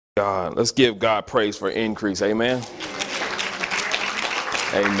God. Let's give God praise for increase. Amen.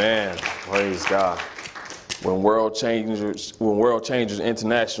 Amen. Praise God. When World Changers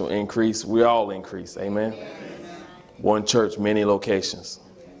International increase, we all increase. Amen. One church, many locations.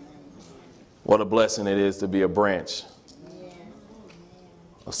 What a blessing it is to be a branch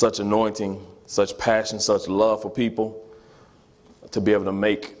of such anointing, such passion, such love for people, to be able to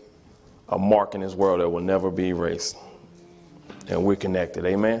make a mark in this world that will never be erased. And we're connected.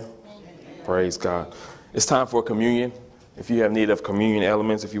 Amen. Praise God. It's time for communion. If you have need of communion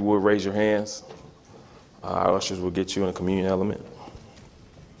elements, if you would raise your hands, our ushers will get you in a communion element.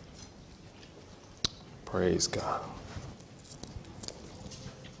 Praise God.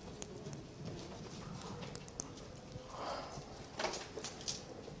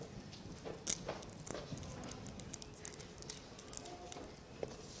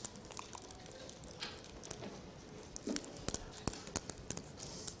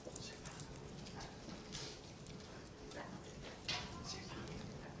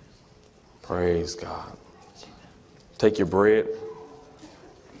 Praise God. Take your bread.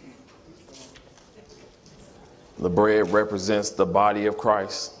 The bread represents the body of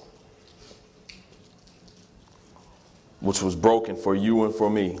Christ, which was broken for you and for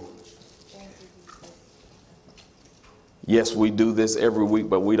me. Yes, we do this every week,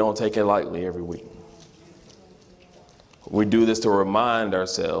 but we don't take it lightly every week. We do this to remind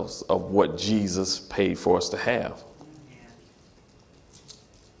ourselves of what Jesus paid for us to have.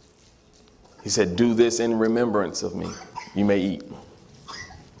 He said, do this in remembrance of me. You may eat.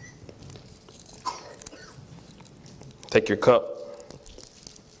 Take your cup.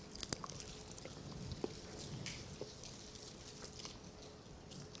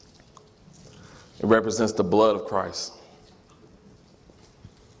 It represents the blood of Christ.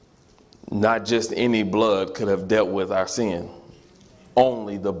 Not just any blood could have dealt with our sin.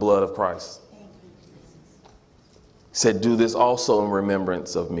 Only the blood of Christ. He said, do this also in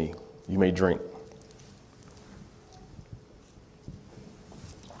remembrance of me. You may drink.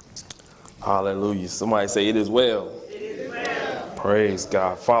 Hallelujah. Somebody say, it is well. It is well. Praise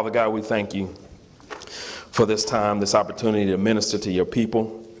God. Father God, we thank you for this time, this opportunity to minister to your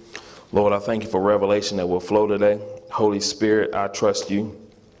people. Lord, I thank you for revelation that will flow today. Holy Spirit, I trust you.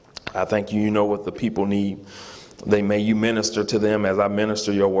 I thank you. You know what the people need. May you minister to them as I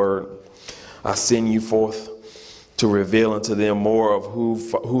minister your word. I send you forth to reveal unto them more of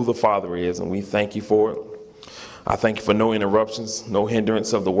who the Father is, and we thank you for it. I thank you for no interruptions, no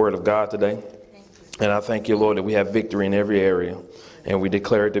hindrance of the word of God today. And I thank you, Lord, that we have victory in every area, and we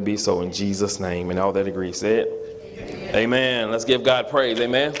declare it to be so in Jesus' name. And all that agree said, amen. Amen. Let's give God praise.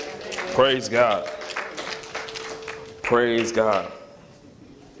 Amen. Praise God. Praise God.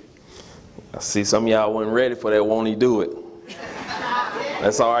 I see some of y'all weren't ready for that. Won't he do it?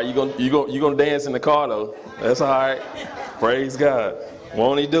 That's all right. You're gonna dance in the car though. That's all right. Praise God.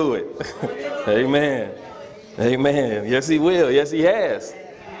 Won't he do it? Amen. Amen. Yes, he will. Yes, he has.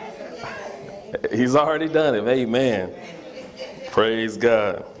 He's already done it. Amen. Praise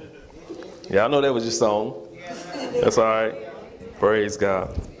God. Yeah, I know that was your song. That's all right. Praise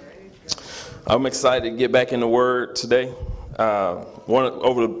God. I'm excited to get back in the Word today.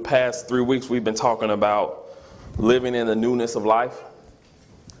 Over the past 3 weeks, we've been talking about living in the newness of life.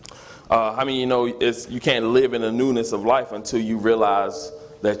 I mean, you know, you can't live in the newness of life until you realize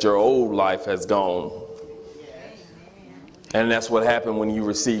that your old life has gone. And that's what happened when you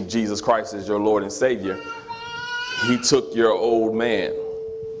received Jesus Christ as your Lord and Savior. He took your old man.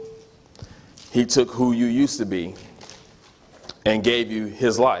 He took who you used to be and gave you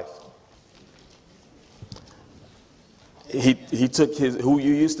his life. He took who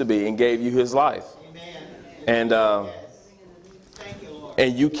you used to be and gave you his life.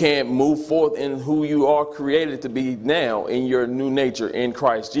 And you can't move forth in who you are created to be now in your new nature in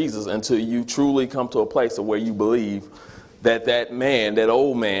Christ Jesus until you truly come to a place of where you believe that man, that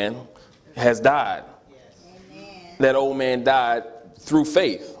old man, has died. Yes. That old man died through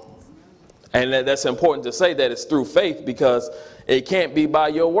faith. And that's important to say that it's through faith because it can't be by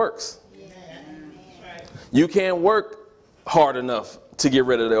your works. Yeah. Right. You can't work hard enough to get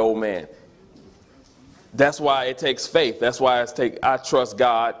rid of the old man. That's why it takes faith. That's why I trust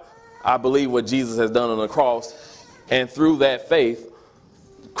God. I believe what Jesus has done on the cross. And through that faith,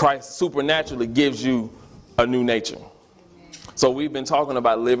 Christ supernaturally gives you a new nature. So we've been talking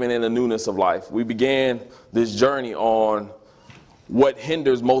about living in the newness of life. We began this journey on what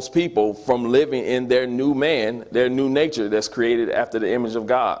hinders most people from living in their new man, their new nature that's created after the image of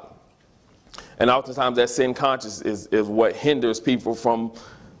God. And oftentimes that sin conscious is what hinders people from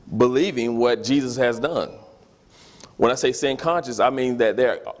believing what Jesus has done. When I say sin conscious, I mean that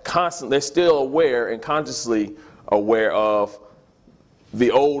they're still aware and consciously aware of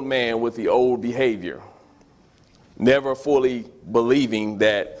the old man with the old behavior, never fully believing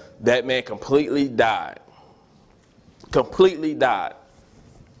that that man completely died. Completely died.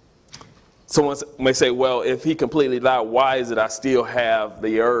 Someone may say, well, if he completely died, why is it I still have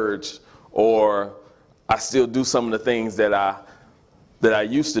the urge, or I still do some of the things that I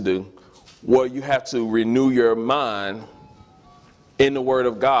used to do? Well, you have to renew your mind in the Word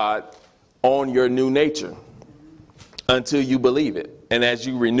of God on your new nature until you believe it. And as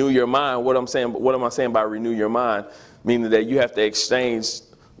you renew your mind, what am I saying by renew your mind? Meaning that you have to exchange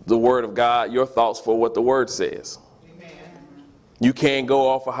the Word of God, your thoughts, for what the Word says. Amen. You can't go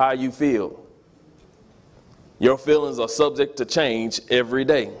off of how you feel. Your feelings are subject to change every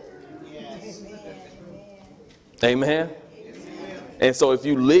day. Yes. Amen. And so if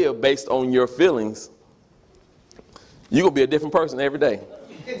you live based on your feelings, you're going to be a different person every day.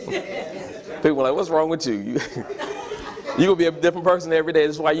 People are like, what's wrong with you? You're going to be a different person every day.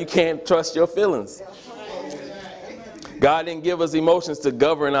 That's why you can't trust your feelings. God didn't give us emotions to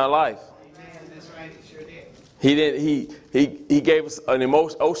govern our life. He didn't. He gave us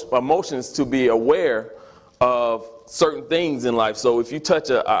emotions to be aware of certain things in life. So if you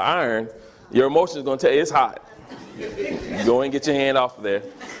touch an iron, your emotion is going to tell you it's hot. Go and get your hand off of there.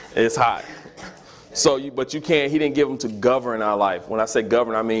 It's hot. But you can't. He didn't give them to govern our life. When I say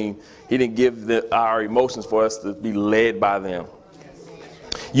govern, I mean he didn't give our emotions for us to be led by them.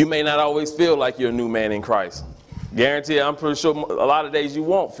 You may not always feel like you're a new man in Christ. Guarantee, I'm pretty sure a lot of days you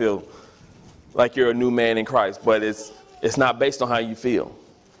won't feel like you're a new man in Christ. But it's not based on how you feel.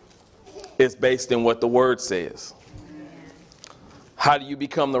 It's based in what the Word says. How do you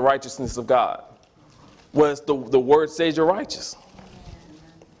become the righteousness of God? Well, the Word says you're righteous.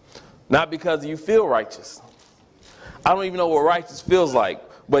 Not because you feel righteous. I don't even know what righteous feels like,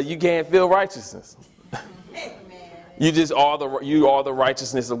 but you can't feel righteousness. You are the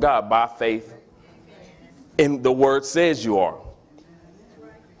righteousness of God by faith. And the Word says you are.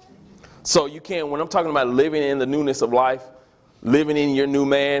 So you can't, when I'm talking about living in the newness of life, living in your new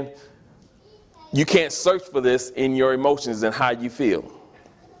man, you can't search for this in your emotions and how you feel.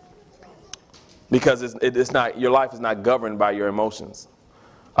 Because it's not, your life is not governed by your emotions.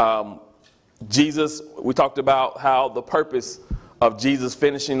 Jesus, we talked about how the purpose of Jesus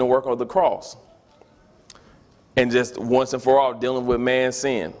finishing the work of the cross. And just once and for all dealing with man's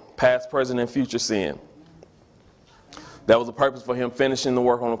sin, past, present, and future sin. That was the purpose for him finishing the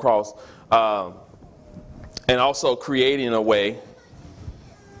work on the cross. And also creating a way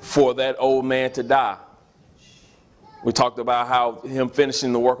for that old man to die. We talked about how him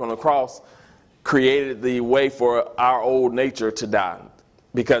finishing the work on the cross created the way for our old nature to die,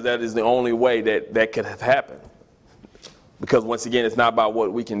 because that is the only way that could have happened. Because once again, it's not about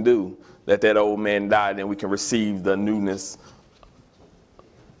what we can do, that old man died and we can receive the newness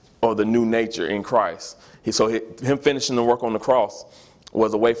or the new nature in Christ. So him finishing the work on the cross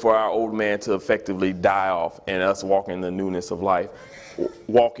was a way for our old man to effectively die off and us walking in the newness of life,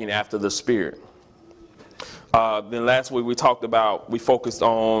 walking after the Spirit. Then last week we focused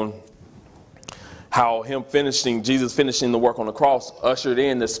on how Jesus finishing the work on the cross ushered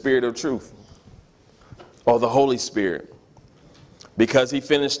in the Spirit of truth, or the Holy Spirit. Because he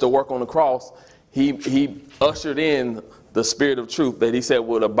finished the work on the cross, he ushered in the Spirit of truth that he said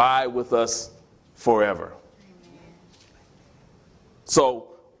would abide with us forever.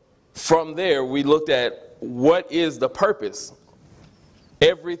 So from there, we looked at what is the purpose.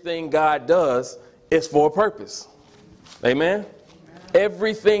 Everything God does is for a purpose. Amen?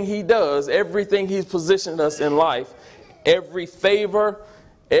 Everything he does, everything he's positioned us in life, every favor,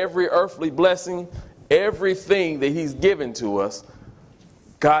 every earthly blessing, everything that he's given to us,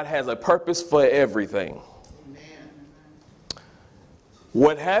 God has a purpose for everything.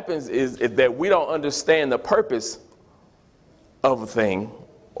 What happens is that we don't understand the purpose of a thing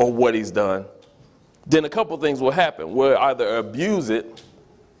or what he's done. Then a couple things will happen. We'll either abuse it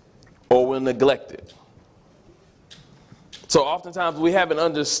or we'll neglect it. So oftentimes we haven't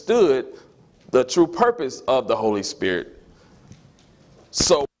understood the true purpose of the Holy Spirit.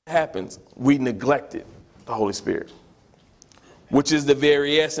 So what happens? We neglected the Holy Spirit, which is the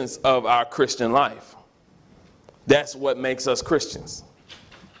very essence of our Christian life. That's what makes us Christians.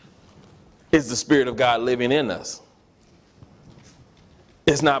 It's the Spirit of God living in us.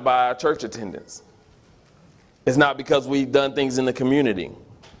 It's not by our church attendance. It's not because we've done things in the community.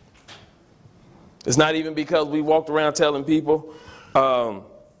 It's not even because we walked around telling people,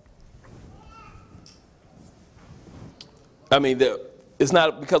 it's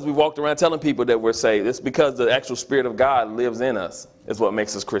not because we walked around telling people that we're saved. It's because the actual Spirit of God lives in us is what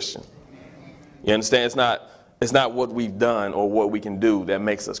makes us Christian. You understand? It's not what we've done or what we can do that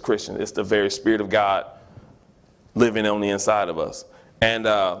makes us Christian. It's the very Spirit of God living on the inside of us. And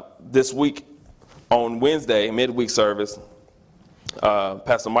this week on Wednesday, midweek service,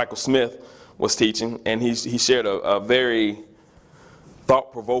 Pastor Michael Smith was teaching, and he shared a very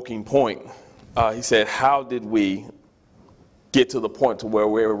thought-provoking point. He said, how did we get to the point to where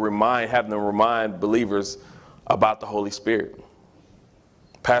we're having to remind believers about the Holy Spirit?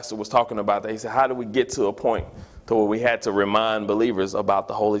 Pastor was talking about that. He said, how do we get to a point to where we had to remind believers about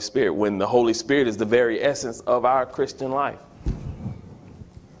the Holy Spirit when the Holy Spirit is the very essence of our Christian life?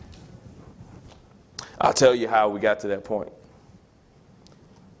 I'll tell you how we got to that point.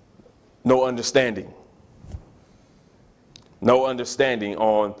 No understanding. No understanding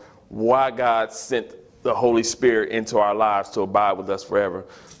on why God sent the Holy Spirit into our lives to abide with us forever.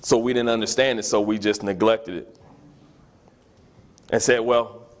 So we didn't understand it, so we just neglected it. And said,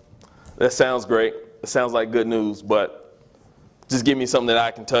 well, that sounds great. It sounds like good news, but just give me something that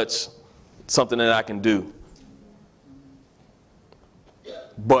I can touch, something that I can do.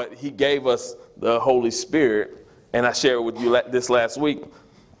 But he gave us the Holy Spirit, and I shared with you this last week.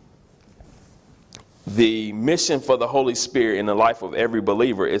 The mission for the Holy Spirit in the life of every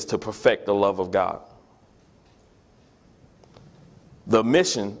believer is to perfect the love of God. The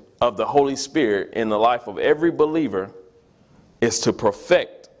mission of the Holy Spirit in the life of every believer is to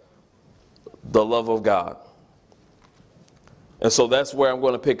perfect the love of God. And so that's where I'm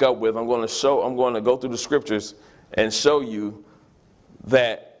going to pick up with. I'm going to go through the scriptures and show you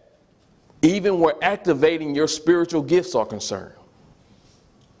that even where activating your spiritual gifts are concerned,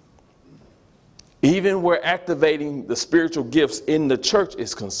 even where activating the spiritual gifts in the church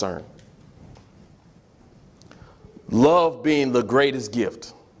is concerned, love being the greatest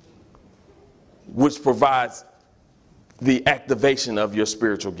gift, which provides the activation of your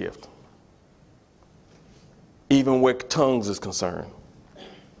spiritual gift. Even where tongues is concerned,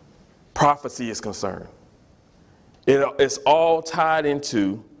 prophecy is concerned, it's all tied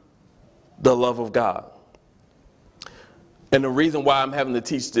into the love of God. And the reason why I'm having to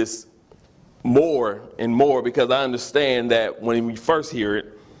teach this more and more, because I understand that when we first hear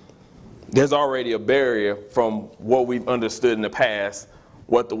it, there's already a barrier from what we've understood in the past,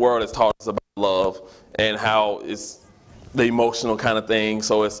 what the world has taught us about love, and how it's the emotional kind of thing.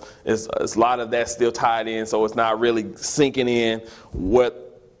 So it's a lot of that still tied in, so it's not really sinking in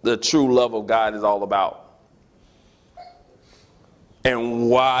what the true love of God is all about. And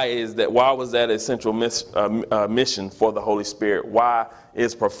why was that a central mission for the Holy Spirit? Why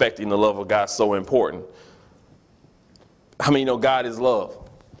is perfecting the love of God so important? How many know God is love?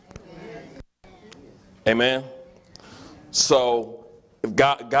 Amen. So if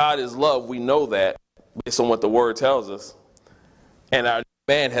God is love, we know that based on what the word tells us. And our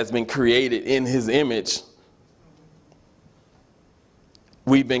man has been created in his image.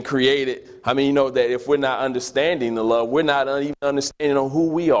 We've been created. I mean, you know that if we're not understanding the love, we're not even understanding on who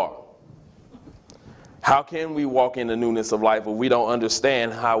we are. How can we walk in the newness of life if we don't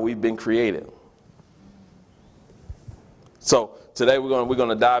understand how we've been created? So today we're going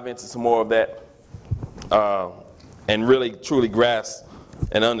to dive into some more of that and really truly grasp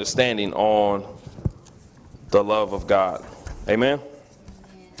an understanding on the love of God. Amen.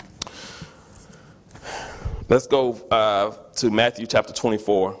 Let's go to Matthew chapter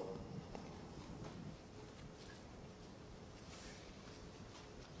 24.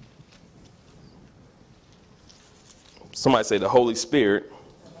 Somebody say, the Holy Spirit,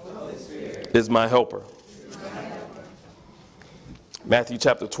 is my helper. Matthew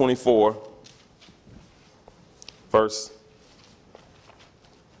chapter 24, verse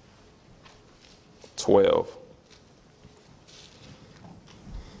 12.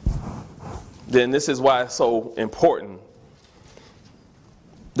 Then this is why it's so important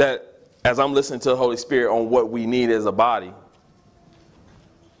that as I'm listening to the Holy Spirit on what we need as a body,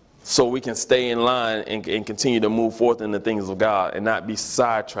 so we can stay in line and continue to move forth in the things of God and not be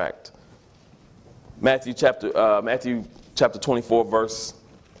sidetracked. Matthew chapter 24, verse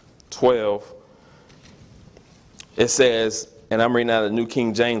 12. It says, and I'm reading out of the New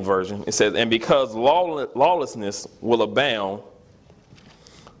King James Version. It says, and because lawlessness will abound,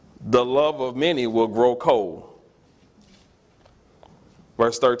 the love of many will grow cold.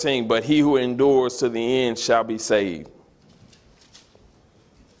 Verse 13, but he who endures to the end shall be saved.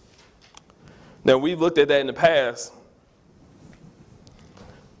 Now, we've looked at that in the past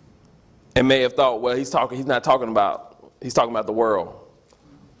and may have thought, well, he's talking about the world.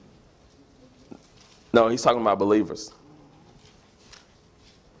 No, he's talking about believers.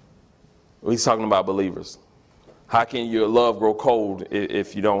 He's talking about believers. How can your love grow cold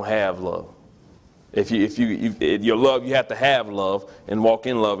if you don't have love? If your love, you have to have love and walk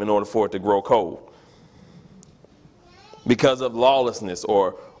in love in order for it to grow cold. Because of lawlessness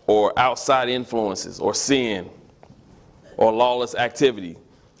or outside influences or sin or lawless activity,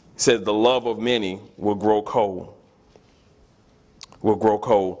 it says the love of many will grow cold. Will grow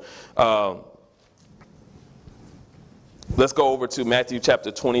cold. Let's go over to Matthew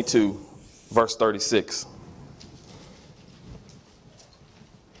chapter 22, verse 36.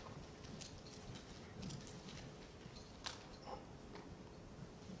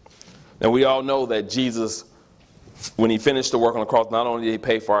 And we all know that Jesus, when he finished the work on the cross, not only did he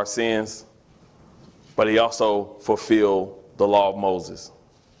pay for our sins, but he also fulfilled the law of Moses.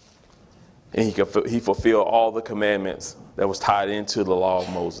 And he fulfilled all the commandments that was tied into the law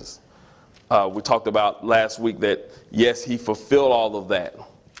of Moses. We talked about last week that, yes, he fulfilled all of that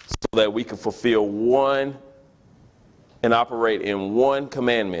so that we could fulfill one and operate in one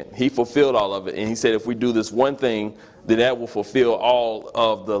commandment. He fulfilled all of it. And he said if we do this one thing, then that will fulfill all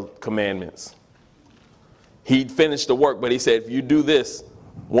of the commandments. He finished the work, but he said if you do this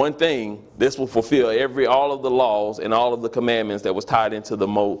one thing, this will fulfill all of the laws and all of the commandments that was tied into the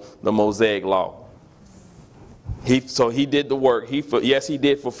Mosaic law. So he did the work. Yes, he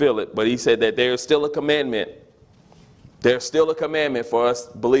did fulfill it, but he said that there's still a commandment. There's still a commandment for us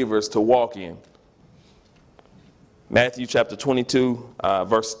believers to walk in. Matthew chapter 22,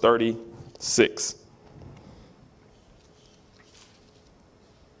 verse 36.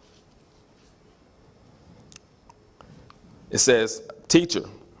 It says, "Teacher,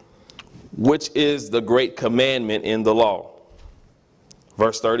 which is the great commandment in the law?"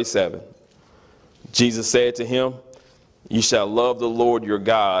 Verse 37. Jesus said to him, "You shall love the Lord your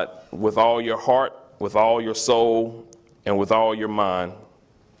God with all your heart, with all your soul, and with all your mind."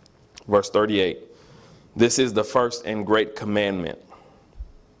 Verse 38. "This is the first and great commandment."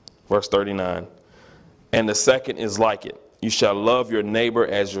 Verse 39. "And the second is like it. You shall love your neighbor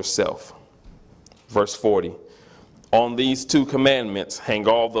as yourself." Verse 40. "On these two commandments hang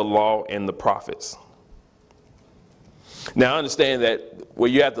all the law and the prophets." Now, I understand that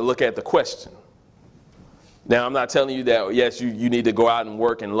you have to look at the question. Now, I'm not telling you that, yes, you need to go out and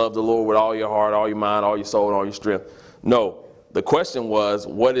work and love the Lord with all your heart, all your mind, all your soul, and all your strength. No, the question was,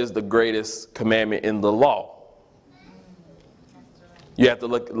 what is the greatest commandment in the law? You have to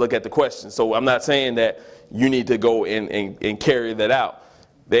look at the question. So I'm not saying that you need to go and carry that out.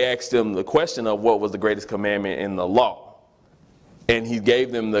 They asked him the question of what was the greatest commandment in the law. And he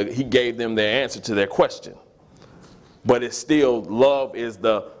gave them their answer to their question. But it's still, love is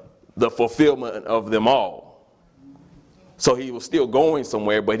the fulfillment of them all. So he was still going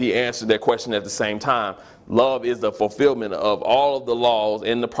somewhere, but he answered that question at the same time. Love is the fulfillment of all of the laws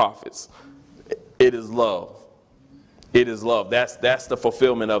and the prophets. It is love. It is love. That's the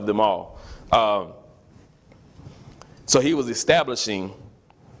fulfillment of them all. So he was establishing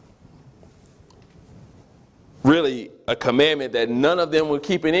really a commandment that none of them were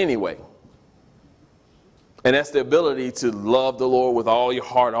keeping anyway. And that's the ability to love the Lord with all your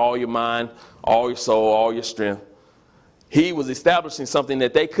heart, all your mind, all your soul, all your strength. He was establishing something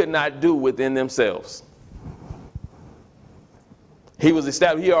that they could not do within themselves. He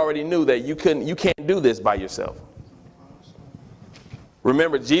already knew that you can't do this by yourself.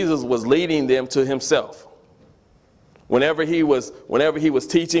 Remember, Jesus was leading them to himself. Whenever he was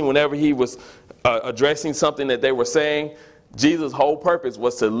teaching, whenever he was addressing something that they were saying, Jesus' whole purpose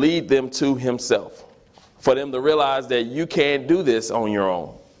was to lead them to himself. For them to realize that you can't do this on your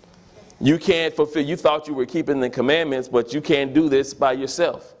own. You can't fulfill. You thought you were keeping the commandments, but you can't do this by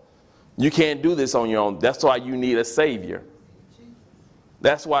yourself. You can't do this on your own. That's why you need a Savior.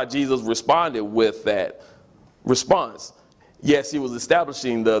 That's why Jesus responded with that response. Yes, he was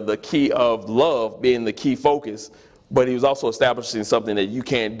establishing the key of love being the key focus, but he was also establishing something that you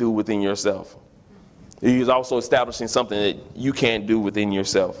can't do within yourself. He was also establishing something that you can't do within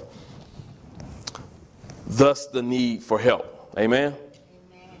yourself. Thus the need for help. Amen?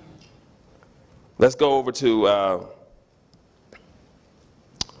 Amen. Let's go over to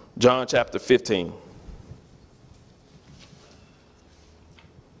John chapter 15.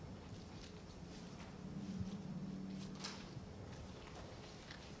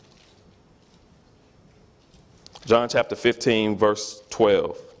 John chapter 15, verse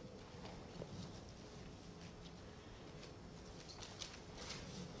 12.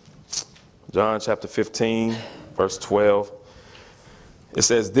 John chapter 15, verse 12. It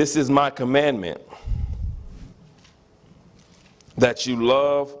says, "This is my commandment, that you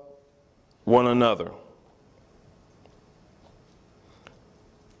love one another."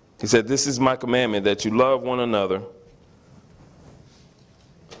 He said, this is my commandment, that you love one another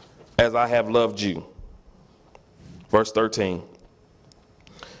as I have loved you. Verse 13.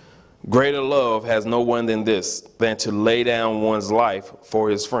 Greater love has no one than this, than to lay down one's life for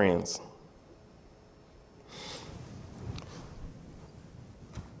his friends.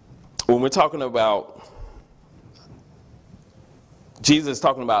 When we're talking about, Jesus is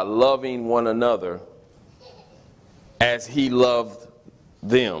talking about loving one another as he loved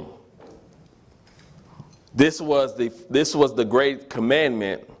them. This was the great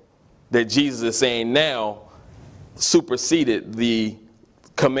commandment that Jesus is saying now superseded the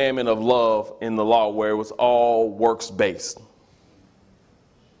commandment of love in the law, where it was all works based.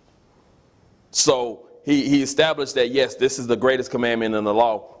 So he established that, yes, this is the greatest commandment in the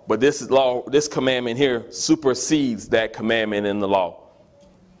law, but this commandment here supersedes that commandment in the law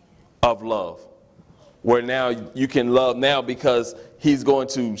of love, where now you can love now because he's going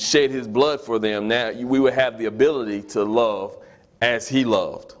to shed his blood for them. Now we will have the ability to love as he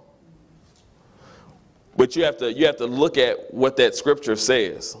loved. But you have to look at what that scripture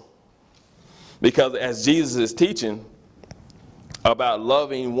says, because as Jesus is teaching about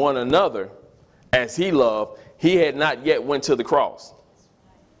loving one another as he loved, he had not yet went to the cross.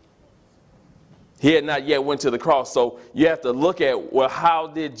 He had not yet went to the cross. So you have to look at, well, how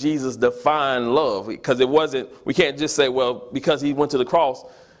did Jesus define love? Because we can't just say, well, because he went to the cross,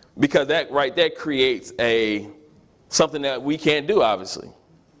 because that right there creates something that we can't do, obviously.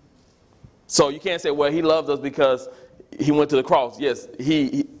 So you can't say, well, he loved us because he went to the cross. Yes,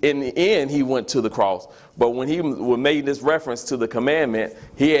 in the end, he went to the cross. But when he made this reference to the commandment,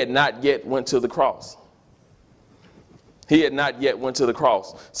 he had not yet went to the cross. He had not yet went to the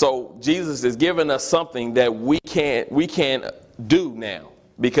cross. So Jesus is giving us something that we can't do now.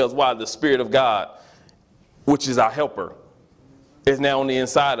 Because why? The Spirit of God, which is our helper, is now on the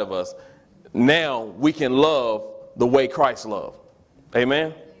inside of us. Now we can love the way Christ loved.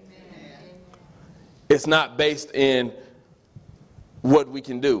 Amen? It's not based in what we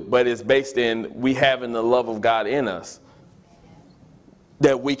can do, but it's based in we having the love of God in us,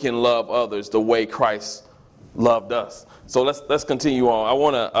 that we can love others the way Christ loved us. So let's continue on. I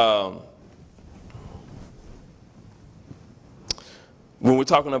want to, when we're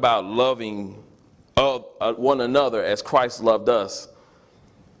talking about loving one another as Christ loved us,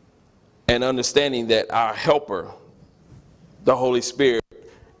 and understanding that our helper, the Holy Spirit,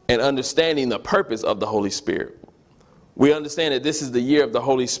 and understanding the purpose of the Holy Spirit. We understand that this is the year of the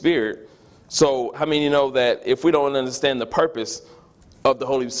Holy Spirit. So how many know that if we don't understand the purpose of the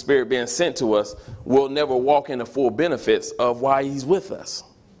Holy Spirit being sent to us, we'll never walk in the full benefits of why he's with us?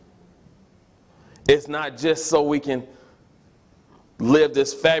 It's not just so we can live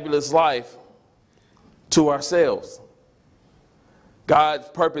this fabulous life to ourselves. God's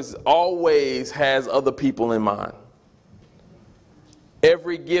purpose always has other people in mind.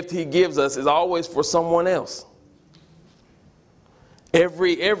 Every gift he gives us is always for someone else.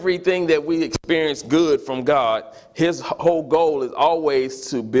 Everything that we experience good from God, his whole goal is always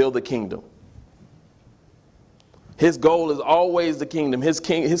to build the kingdom. His goal is always the kingdom. His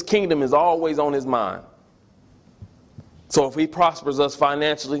kingdom is always on his mind. So if he prospers us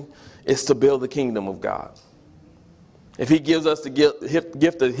financially, it's to build the kingdom of God. If he gives us the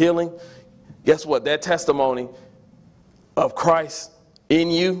gift of healing, guess what? That testimony of Christ in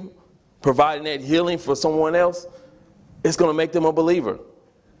you, providing that healing for someone else, it's going to make them a believer.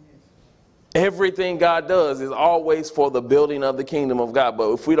 Everything God does is always for the building of the kingdom of God.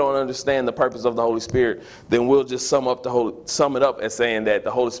 But if we don't understand the purpose of the Holy Spirit, then we'll just sum it up as saying that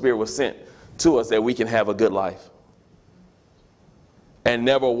the Holy Spirit was sent to us that we can have a good life, and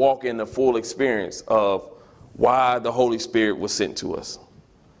never walk in the full experience of why the Holy Spirit was sent to us.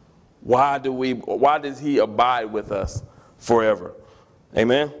 Why does he abide with us forever?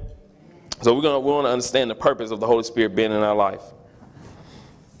 Amen. So we want to understand the purpose of the Holy Spirit being in our life.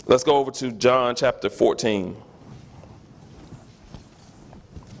 Let's go over to John chapter 14.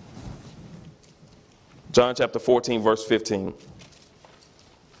 John chapter 14, verse 15.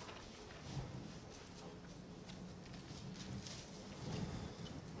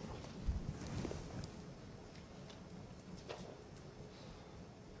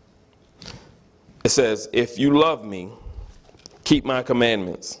 It says, if you love me, keep my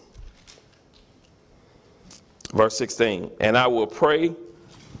commandments. Verse 16, and I will pray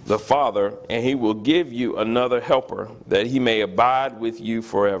the Father, and he will give you another helper, that he may abide with you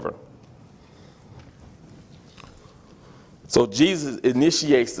forever. So Jesus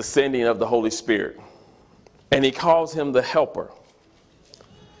initiates the sending of the Holy Spirit, and he calls him the helper.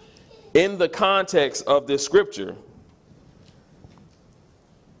 In the context of this scripture,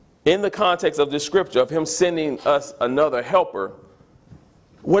 in the context of this scripture of him sending us another helper,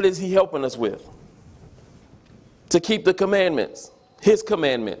 what is he helping us with? To keep the commandments, his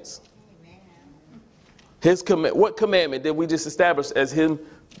commandments. What commandment did we just establish as him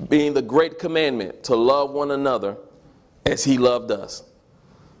being the great commandment? To love one another as he loved us.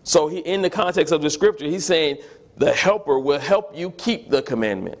 So in the context of the scripture, he's saying the helper will help you keep the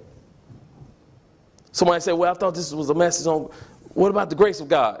commandment. Somebody said, well, I thought this was a message on, what about the grace of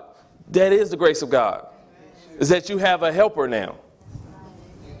God? That is the grace of God. Is that you have a helper now.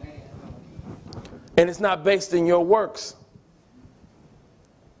 And it's not based in your works.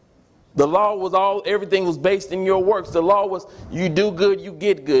 The law was everything was based in your works. The law was, you do good, you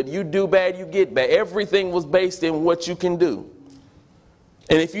get good. You do bad, you get bad. Everything was based in what you can do.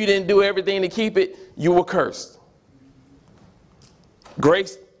 And if you didn't do everything to keep it, you were cursed.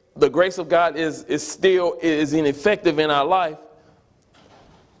 Grace, the grace of God is ineffective in our life.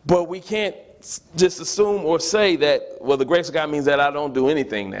 But we can't just assume or say that, well, the grace of God means that I don't do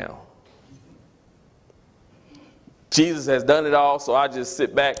anything now. Jesus has done it all, so I just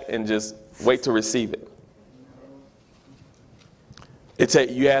sit back and just wait to receive it.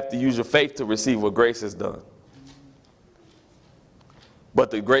 You have to use your faith to receive what grace has done.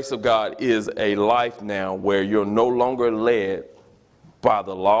 But the grace of God is a life now where you're no longer led by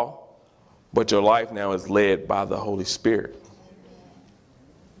the law, but your life now is led by the Holy Spirit.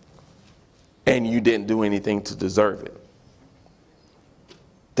 And you didn't do anything to deserve it.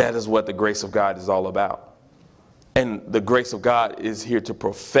 That is what the grace of God is all about. And the grace of God is here to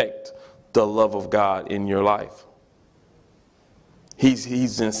perfect the love of God in your life. He's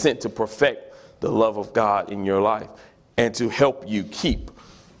been sent to perfect the love of God in your life and to help you keep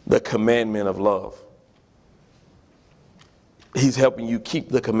the commandment of love. He's helping you keep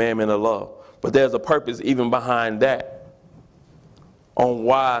the commandment of love. But there's a purpose even behind that on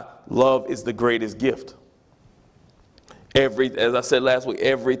why love is the greatest gift. As I said last week,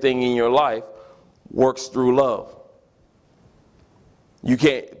 everything in your life works through love. You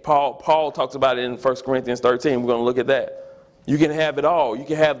can't, Paul talks about it in 1 Corinthians 13. We're going to look at that. You can have it all. You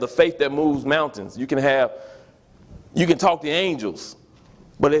can have the faith that moves mountains. You can talk to angels.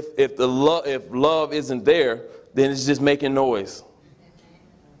 But if love isn't there, then it's just making noise.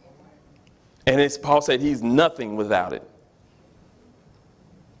 And Paul said he's nothing without it.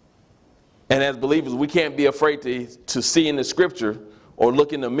 And as believers, we can't be afraid to see in the scripture or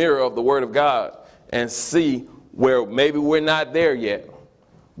look in the mirror of the word of God and see where maybe we're not there yet.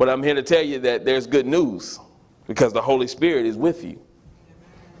 But I'm here to tell you that there's good news because the Holy Spirit is with you.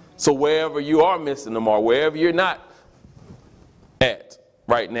 So wherever you are missing the mark, wherever you're not at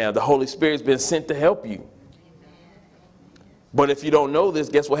right now, the Holy Spirit's been sent to help you. But if you don't know this,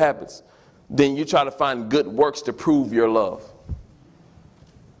 guess what happens? Then you try to find good works to prove your love.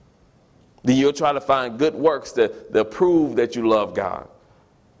 Then you'll try to find good works to prove that you love God.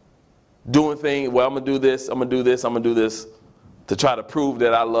 Doing things, well, I'm going to do this, I'm going to do this, I'm going to do this to try to prove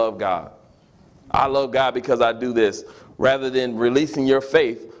that I love God. I love God because I do this, rather than releasing your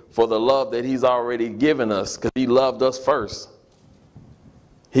faith for the love that he's already given us because he loved us first.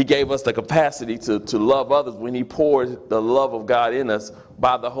 He gave us the capacity to love others when he poured the love of God in us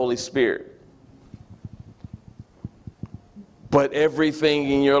by the Holy Spirit. But everything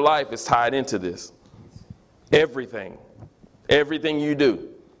in your life is tied into this. Everything. Everything you do.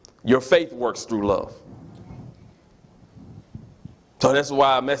 Your faith works through love. So that's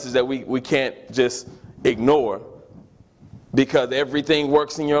why a message that we can't just ignore, because everything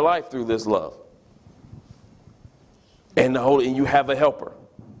works in your life through this love. And you have a helper.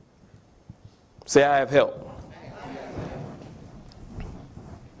 Say, I have help.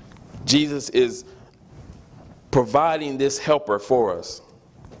 Jesus is providing this helper for us.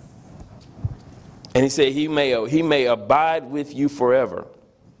 And he said he may abide with you forever.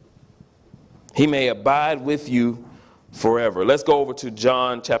 He may abide with you forever. Let's go over to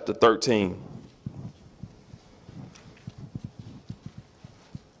John chapter 13.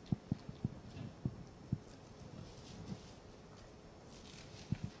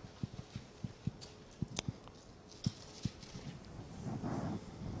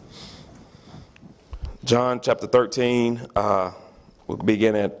 John chapter 13, we'll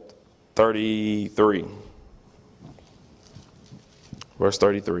begin at 33. Verse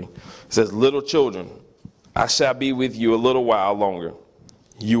 33. It says, little children, I shall be with you a little while longer.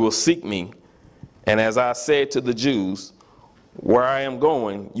 You will seek me. And as I said to the Jews, where I am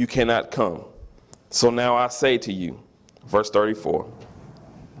going, you cannot come. So now I say to you, verse 34,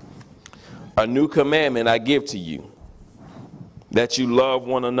 a new commandment I give to you, that you love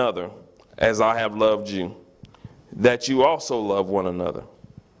one another as I have loved you, that you also love one another.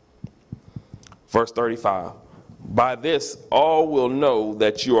 Verse 35. By this all will know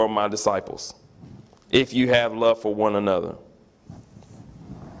that you are my disciples, if you have love for one another.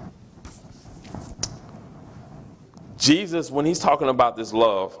 Jesus, when he's talking about this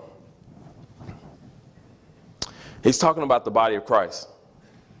love, he's talking about the body of Christ.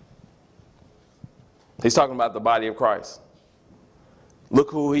 He's talking about the body of Christ. Look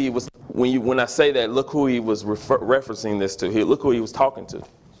who he was, when I say that, look who he was referencing this to. Look who he was talking to.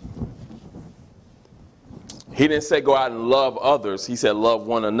 He didn't say go out and love others. He said love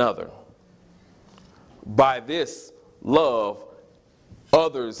one another. By this love,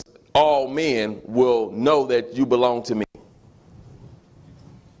 others, all men, will know that you belong to me.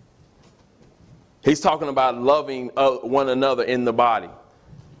 He's talking about loving one another in the body.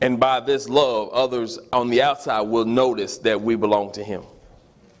 And by this love, others on the outside will notice that we belong to him.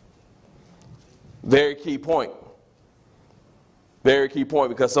 Very key point. Very key point,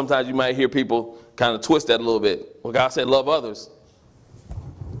 because sometimes you might hear people kind of twist that a little bit. Well, God said love others.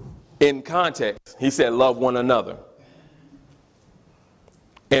 In context, he said love one another.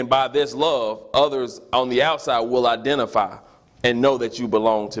 And by this love, others on the outside will identify and know that you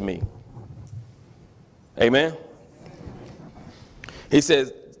belong to me. Amen? He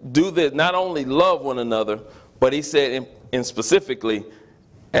says, do this, not only love one another, but he said in specifically,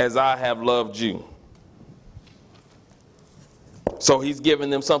 as I have loved you. So he's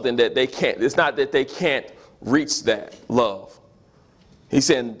giving them something that they can't. It's not that they can't reach that love. He's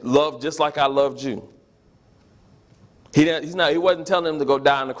saying, love just like I loved you. He wasn't telling them to go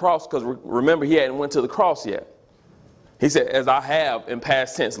die on the cross, because remember, he hadn't went to the cross yet. He said, as I have in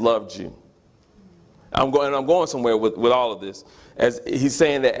past tense loved you. I'm going somewhere with all of this. As he's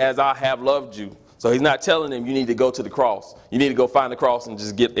saying that as I have loved you. So he's not telling them you need to go to the cross. You need to go find the cross and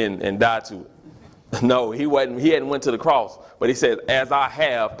just get in and die to it. No, he hadn't went to the cross. But he said, as I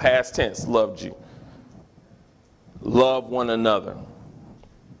have, past tense, loved you. Love one another.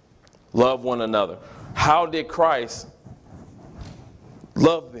 Love one another. How did Christ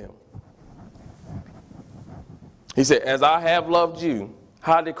love them? He said, as I have loved you,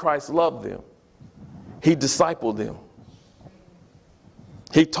 how did Christ love them? He discipled them.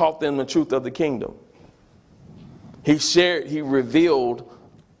 He taught them the truth of the kingdom. He revealed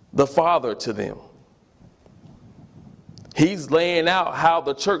the Father to them. He's laying out how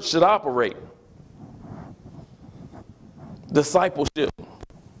the church should operate. Discipleship.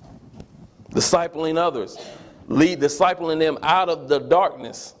 Discipling others. Discipling them out of the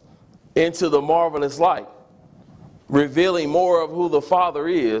darkness into the marvelous light. Revealing more of who the Father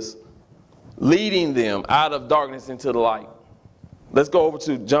is. Leading them out of darkness into the light. Let's go over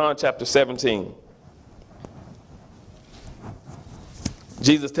to John chapter 17.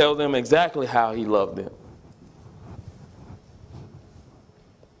 Jesus tells them exactly how he loved them.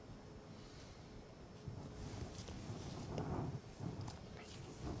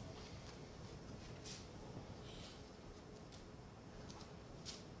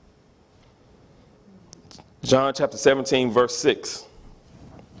 John chapter 17, verse 6.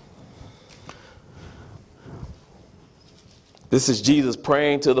 This is Jesus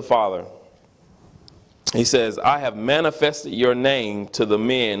praying to the Father. He says, I have manifested your name to the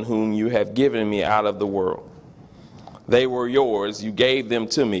men whom you have given me out of the world. They were yours, you gave them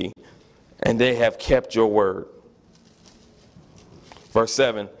to me, and they have kept your word. Verse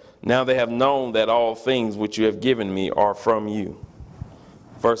 7, now they have known that all things which you have given me are from you.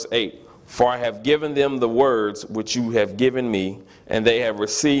 Verse 8, for I have given them the words which you have given me, and they have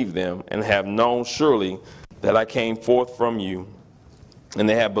received them, and have known surely that I came forth from you, and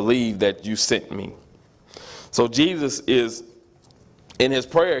they have believed that you sent me. So Jesus is, in his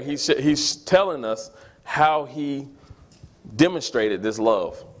prayer, he's telling us how he demonstrated this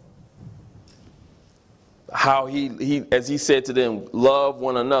love. How he, as he said to them, love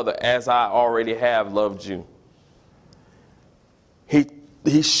one another as I already have loved you.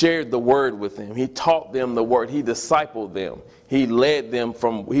 He shared the word with them. He taught them the word. He discipled them. He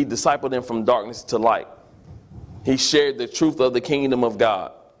discipled them from darkness to light. He shared the truth of the kingdom of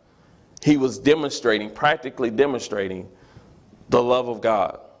God. He was practically demonstrating the love of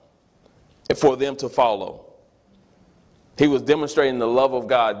God for them to follow. He was demonstrating the love of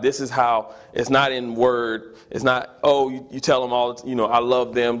God. This is how, it's not in word. It's not, oh, you tell them all, I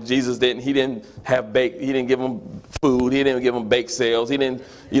love them. Jesus he didn't give them food. He didn't give them bake sales. He didn't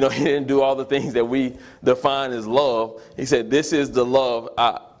do all the things that we define as love. He said, this is the love,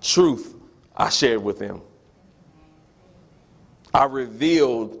 truth I shared with them. I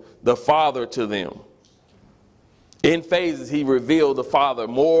revealed the Father to them. In phases, he revealed the Father,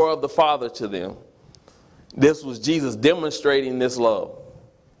 more of the Father to them. This was Jesus demonstrating this love.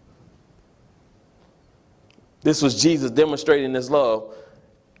 This was Jesus demonstrating this love.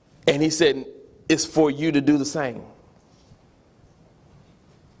 And he said, it's for you to do the same.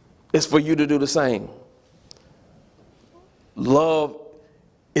 It's for you to do the same. Love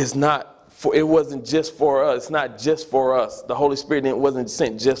is not for, it wasn't just for us. It's not just for us. The Holy Spirit wasn't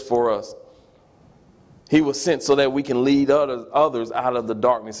sent just for us. He was sent so that we can lead others out of the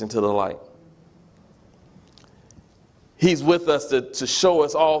darkness into the light. He's with us to show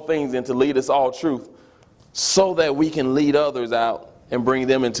us all things and to lead us all truth so that we can lead others out and bring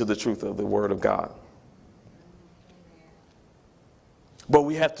them into the truth of the Word of God. But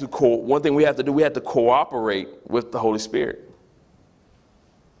we have to, one thing we have to do, we have to cooperate with the Holy Spirit.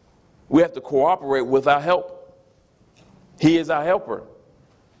 We have to cooperate with our help. He is our helper.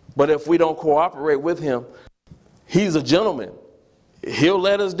 But if we don't cooperate with him, he's a gentleman. He'll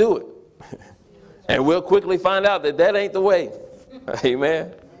let us do it. And we'll quickly find out that that ain't the way.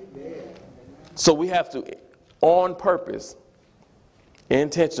 Amen. So we have to, on purpose,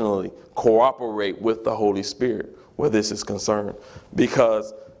 intentionally cooperate with the Holy Spirit where this is concerned.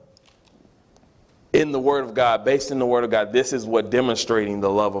 Because in the Word of God, based in the Word of God, this is what demonstrating the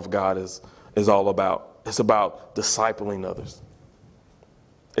love of God is all about. It's about discipling others.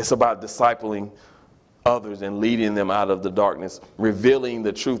 It's about discipling others and leading them out of the darkness, revealing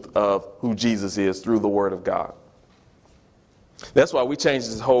the truth of who Jesus is through the Word of God. That's why we changed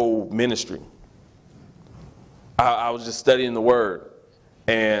this whole ministry. I was just studying the Word,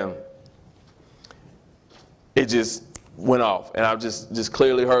 and it just went off, and I just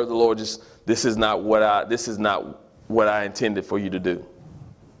clearly heard the Lord this is not what I intended for you to do.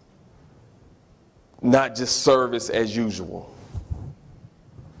 Not just service as usual.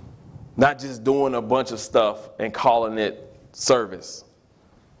 Not just doing a bunch of stuff and calling it service.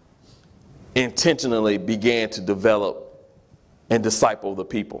 Intentionally began to develop and disciple the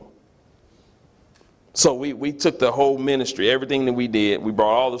people. So we took the whole ministry, everything that we did. We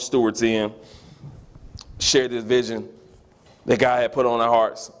brought all the stewards in, shared this vision that God had put on our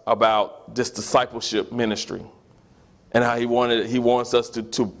hearts about this discipleship ministry and how he wants us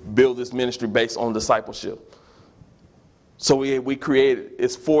to build this ministry based on discipleship. So we created,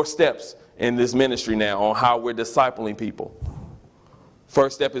 it's 4 steps in this ministry now on how we're discipling people.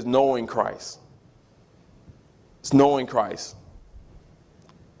 First step is knowing Christ. It's knowing Christ.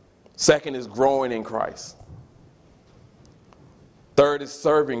 Second is growing in Christ. Third is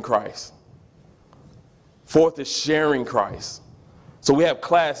serving Christ. Fourth is sharing Christ. So we have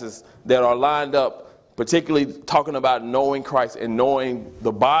classes that are lined up, particularly talking about knowing Christ and knowing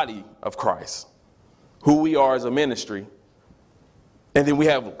the body of Christ, who we are as a ministry. And then we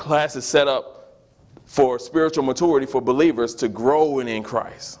have classes set up for spiritual maturity for believers to grow in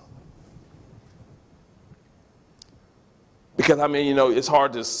Christ. Because I mean, it's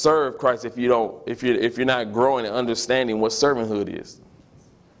hard to serve Christ if you're not growing and understanding what servanthood is.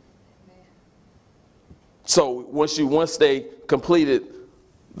 So once they completed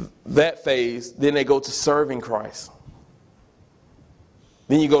that phase, then they go to serving Christ.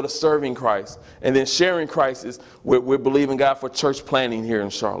 Then you go to serving Christ. And then sharing Christ is we're believing God for church planting here in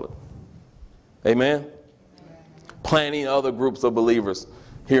Charlotte. Amen? Planting other groups of believers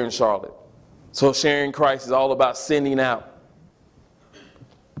here in Charlotte. So sharing Christ is all about sending out.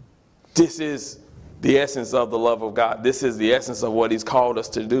 This is the essence of the love of God. This is the essence of what he's called us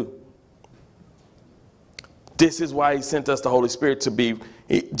to do. This is why he sent us the Holy Spirit to be.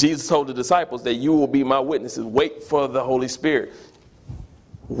 Jesus told the disciples that you will be my witnesses. Wait for the Holy Spirit.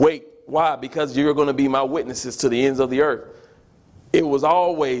 Wait. Why? Because you're going to be my witnesses to the ends of the earth. It was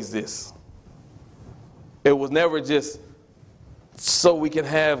always this. It was never just so we can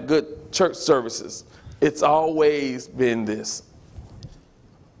have good church services. It's always been this.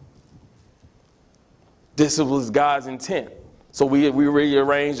 This was God's intent. So we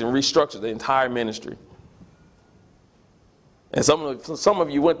rearranged and restructured the entire ministry. And some of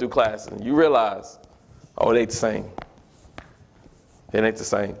you went through class and you realize, oh, it ain't the same. It ain't the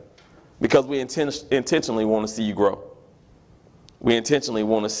same. Because we intentionally want to see you grow. We intentionally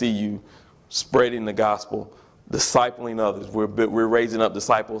want to see you spreading the gospel, discipling others. We're raising up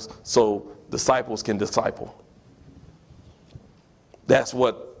disciples so disciples can disciple. That's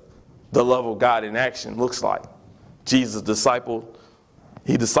what the love of God in action looks like. Jesus discipled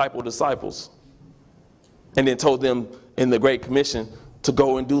disciples. And then told them in the Great Commission to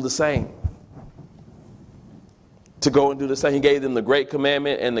go and do the same. To go and do the same. He gave them the Great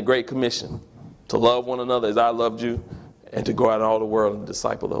Commandment and the Great Commission. To love one another as I loved you. And to go out in all the world and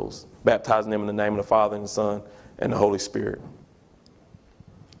disciple those. Baptizing them in the name of the Father and the Son and the Holy Spirit.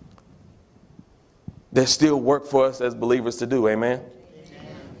 There's still work for us as believers to do. Amen?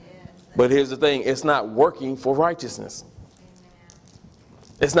 But here's the thing, it's not working for righteousness.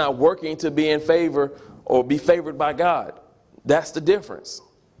 It's not working to be in favor or be favored by God. That's the difference.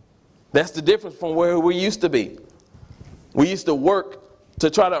 That's the difference from where we used to be. We used to work to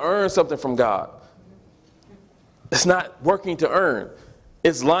try to earn something from God. It's not working to earn.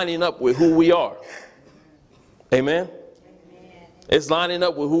 It's lining up with who we are. Amen? It's lining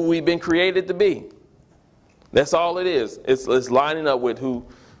up with who we've been created to be. That's all it is. It's lining up with who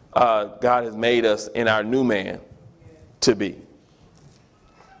God has made us in our new man to be.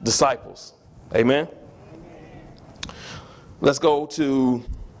 Disciples. Amen? Let's go to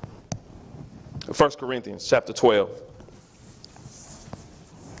 1 Corinthians chapter 12.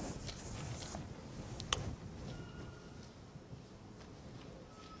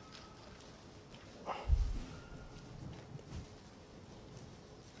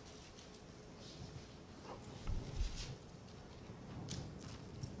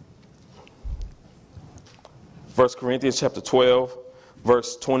 First Corinthians chapter 12,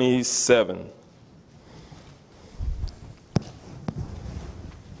 verse 27.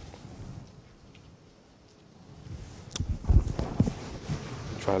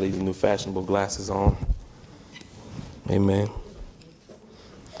 Try these new fashionable glasses on. Amen.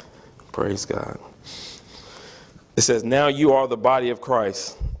 Praise God. It says, now you are the body of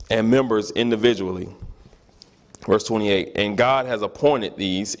Christ and members individually. Verse 28. And God has appointed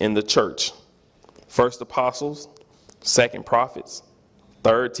these in the church. First apostles, second prophets,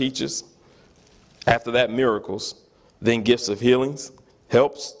 third teachers, after that miracles, then gifts of healings,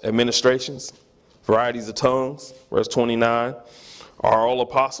 helps, administrations, varieties of tongues. Verse 29, are all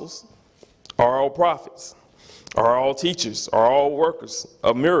apostles? Are all prophets? Are all teachers? Are all workers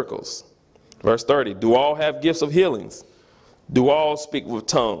of miracles? Verse 30, do all have gifts of healings? Do all speak with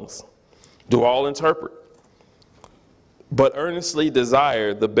tongues? Do all interpret? But earnestly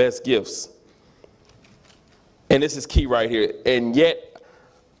desire the best gifts. And this is key right here. And yet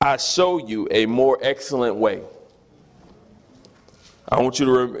I show you a more excellent way. I want you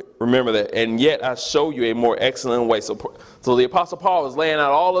to remember that. And yet I show you a more excellent way. So the Apostle Paul is laying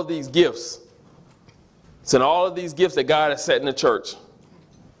out all of these gifts. It's in all of these gifts that God has set in the church.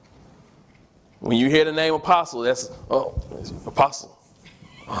 When you hear the name apostle, that's, oh, apostle.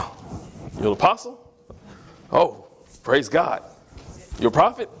 Oh, you're an apostle? Oh, praise God. You're a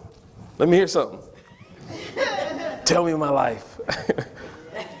prophet? Let me hear something. Tell me my life.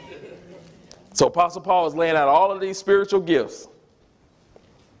 So Apostle Paul is laying out all of these spiritual gifts.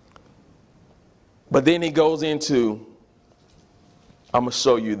 But then he goes into, I'm going to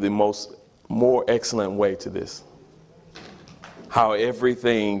show you the more excellent way to this. How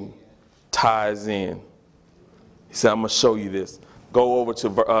everything ties in. He said, I'm going to show you this. Go over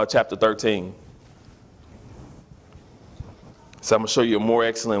to chapter 13. So I'm going to show you a more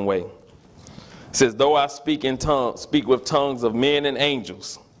excellent way. It says, though I speak with tongues of men and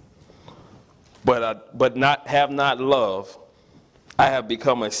angels, but have not love, I have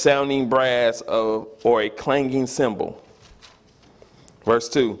become a sounding brass or a clanging cymbal. Verse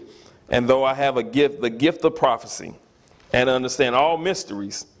 2, and though I have the gift of prophecy, and understand all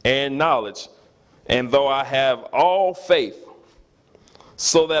mysteries and knowledge, and though I have all faith,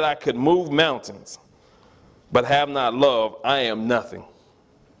 so that I could move mountains, but have not love, I am nothing.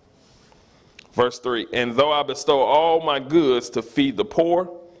 Verse 3, and though I bestow all my goods to feed the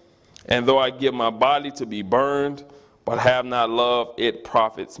poor, and though I give my body to be burned, but have not love, it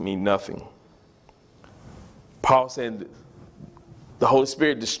profits me nothing. Paul said the Holy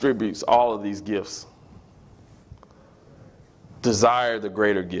Spirit distributes all of these gifts. Desire the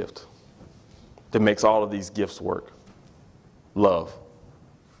greater gift that makes all of these gifts work. Love.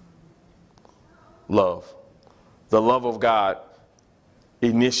 Love. The love of God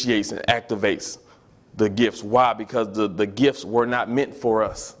initiates and activates the gifts. Why? Because the gifts were not meant for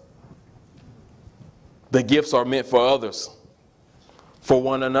us. The gifts are meant for others, for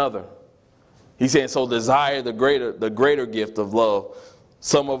one another. He's saying, so desire the greater gift of love.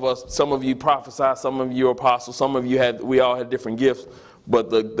 Some of you prophesy, some of you are apostles, some of you we all had different gifts, but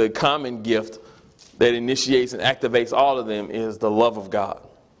the common gift that initiates and activates all of them is the love of God.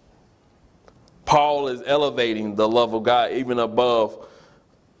 Paul is elevating the love of God even above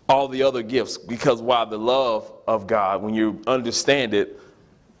all the other gifts, because why? The love of God, when you understand it,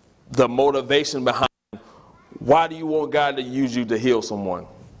 the motivation behind why do you want God to use you to heal someone?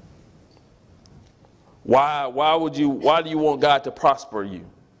 Why do you want God to prosper you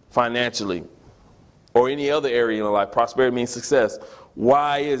financially or any other area in your life? Prosperity means success.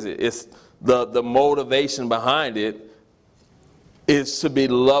 Why is it? It's the motivation behind it is to be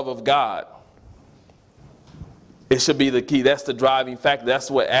the love of God. It should be the key. That's the driving factor.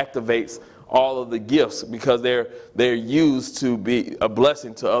 That's what activates all of the gifts, because they're used to be a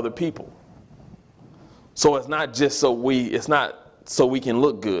blessing to other people. So it's not just so we can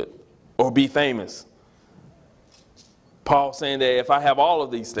look good or be famous. Paul saying that if I have all of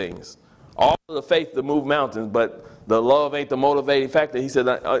these things, all of the faith to move mountains, but the love ain't the motivating factor, he said,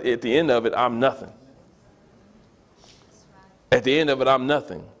 at the end of it, I'm nothing. At the end of it, I'm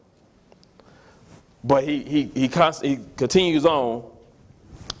nothing. But he continues on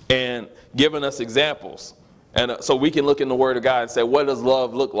and giving us examples. And so we can look in the Word of God and say, what does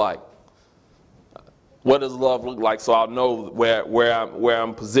love look like? What does love look like? So I'll know where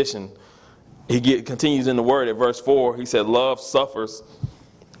I'm positioned. He continues in the Word at verse 4. He said, love suffers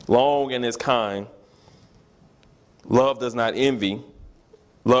long and is kind. Love does not envy.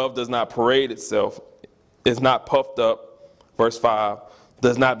 Love does not parade itself. Is not puffed up. Verse 5.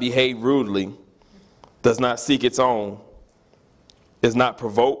 Does not behave rudely. Does not seek its own. Is not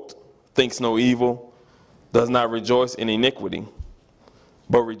provoked. Thinks no evil. Does not rejoice in iniquity,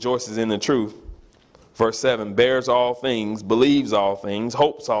 but rejoices in the truth. Verse 7. Bears all things. Believes all things.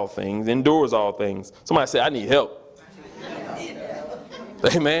 Hopes all things. Endures all things. Somebody say, I need help.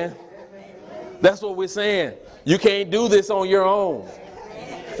 Amen. That's what we're saying. You can't do this on your own.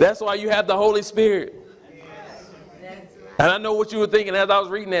 That's why you have the Holy Spirit. And I know what you were thinking as I was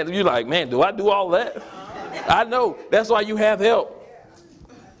reading that. You're like, man, do I do all that? I know. That's why you have help.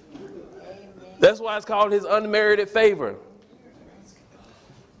 That's why it's called his unmerited favor.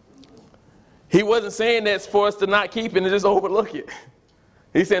 He wasn't saying that's for us to not keep it and just overlook it.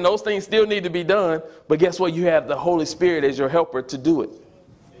 He's saying those things still need to be done. But guess what? You have the Holy Spirit as your helper to do it.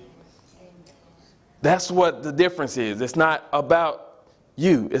 That's what the difference is. It's not about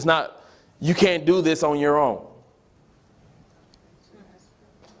you. It's not, you can't do this on your own.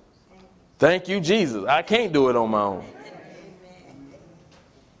 Thank you, Jesus. I can't do it on my own.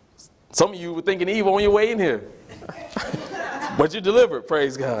 Some of you were thinking evil on your way in here. But you delivered,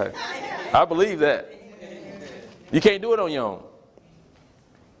 praise God. I believe that. You can't do it on your own.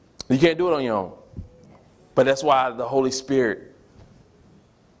 You can't do it on your own. But that's why the Holy Spirit,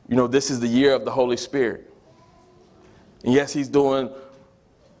 this is the year of the Holy Spirit. And yes, he's doing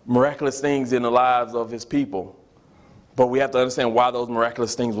miraculous things in the lives of his people. But we have to understand why those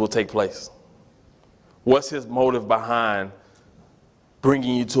miraculous things will take place. What's his motive behind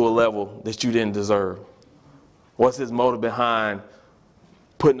bringing you to a level that you didn't deserve? What's his motive behind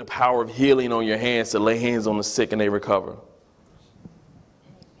putting the power of healing on your hands to lay hands on the sick and they recover?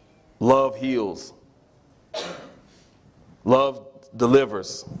 Love heals. Love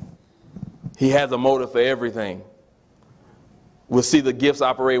delivers. He has a motive for everything. We'll see the gifts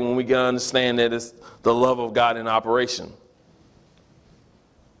operate when we can understand that it's the love of God in operation.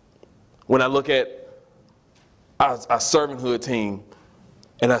 When I look at our servanthood team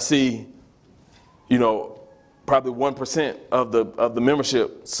and I see, probably 1% of the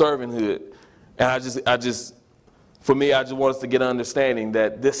membership servanthood, and I just want us to get an understanding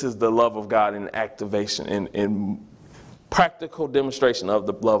that this is the love of God in activation, in practical demonstration of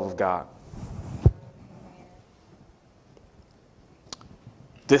the love of God.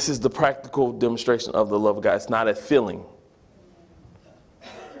 This is the practical demonstration of the love of God. It's not a feeling.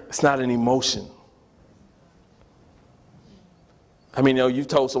 It's not an emotion. I mean, you've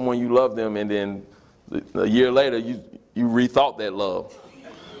told someone you love them, and then a year later, you rethought that love.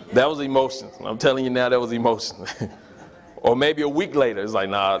 That was emotions. I'm telling you now, that was emotions. Or maybe a week later, it's like,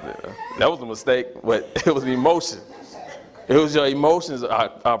 nah, that was a mistake, but it was emotion. It was your emotions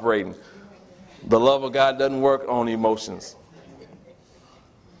operating. The love of God doesn't work on emotions.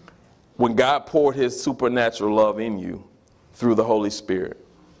 When God poured his supernatural love in you through the Holy Spirit,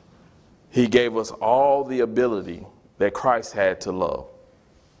 he gave us all the ability that Christ had to love.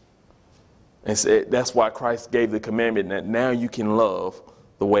 And so that's why Christ gave the commandment that now you can love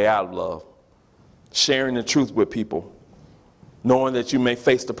the way I love. Sharing the truth with people, knowing that you may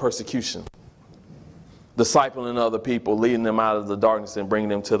face the persecution. Discipling other people, leading them out of the darkness and bringing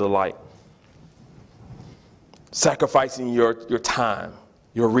them to the light. Sacrificing your time,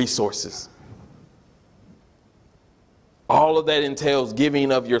 your resources. All of that entails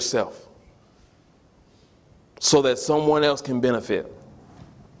giving of yourself so that someone else can benefit.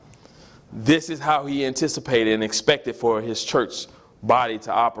 This is how he anticipated and expected for his church body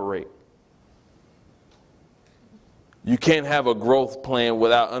to operate. You can't have a growth plan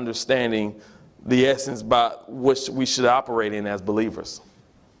without understanding the essence by which we should operate in as believers.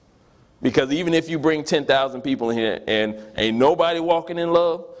 Because even if you bring 10,000 people in here and ain't nobody walking in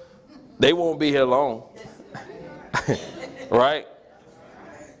love, they won't be here long. Right?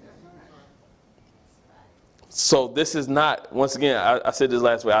 So this is not, once again, I said this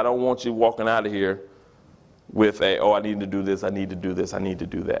last week, I don't want you walking out of here with oh, I need to do this, I need to do this, I need to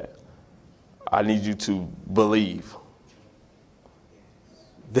do that. I need you to believe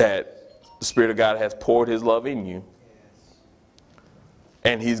that the Spirit of God has poured his love in you,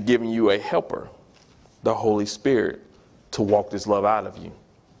 and he's giving you a helper, the Holy Spirit, to walk this love out of you.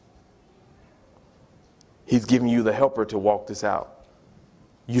 He's giving you the helper to walk this out.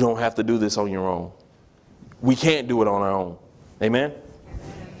 You don't have to do this on your own. We can't do it on our own. Amen?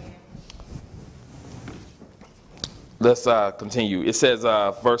 Let's continue. It says,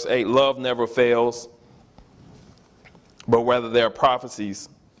 verse 8, love never fails, but whether there are prophecies,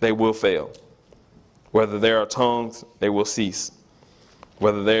 they will fail. Whether there are tongues, they will cease.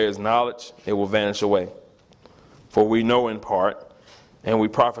 Whether there is knowledge, it will vanish away. For we know in part, and we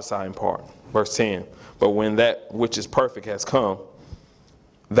prophesy in part. Verse 10, but when that which is perfect has come,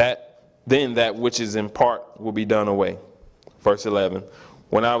 then that which is in part will be done away. Verse 11,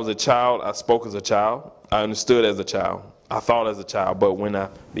 when I was a child, I spoke as a child. I understood as a child. I thought as a child. But when I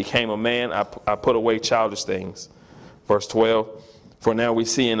became a man, I put away childish things. Verse 12, for now we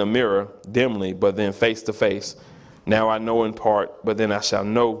see in a mirror dimly, but then face to face. Now I know in part, but then I shall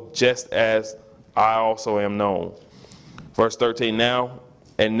know just as I also am known. Verse 13, now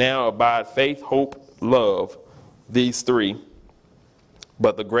abide faith, hope, love, these three,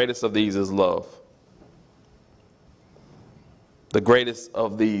 but the greatest of these is love. The greatest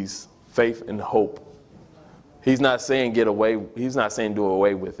of these, faith and hope. He's not saying get away, he's not saying do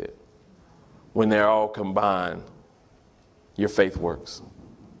away with it. When they're all combined, your faith works.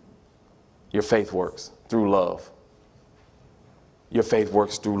 Your faith works through love. Your faith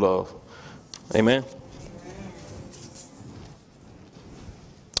works through love. Amen?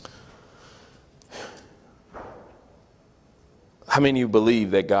 How many of you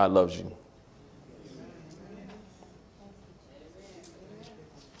believe that God loves you?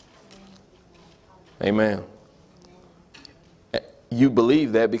 Amen. You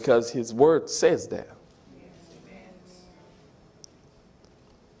believe that because his word says that.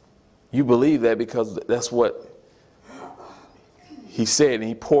 You believe that because that's what he said, and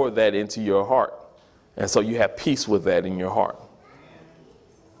he poured that into your heart. And so you have peace with that in your heart.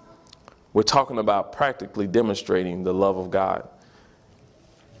 We're talking about practically demonstrating the love of God.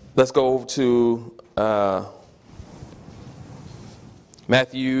 Let's go over to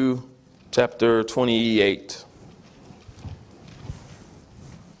Matthew chapter 28.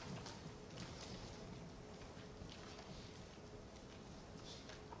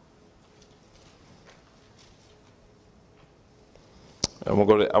 I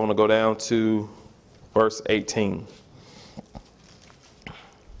want to go down to verse 18. It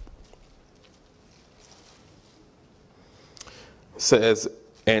says,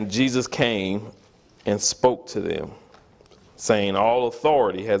 and Jesus came and spoke to them, saying, all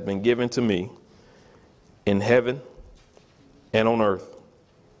authority has been given to me in heaven and on earth.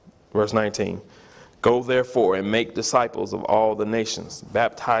 Verse 19, go therefore and make disciples of all the nations,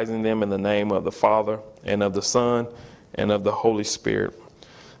 baptizing them in the name of the Father and of the Son and of the Holy Spirit,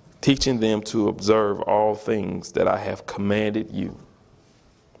 teaching them to observe all things that I have commanded you.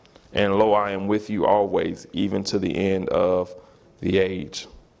 And lo, I am with you always, even to the end of the age.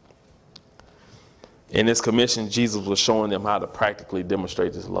 In this commission, Jesus was showing them how to practically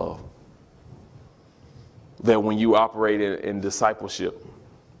demonstrate this love. That when you operate in discipleship,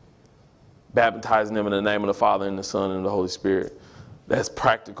 baptizing them in the name of the Father and the Son and the Holy Spirit, that's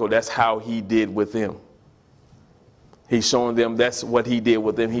practical. That's how he did with them. He's showing them that's what he did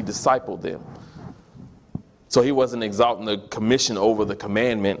with them. He discipled them. So he wasn't exalting the commission over the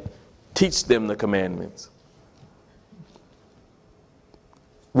commandment. Teach them the commandments.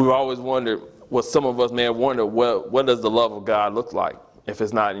 We've always wondered, what some of us may have wondered, what does the love of God look like if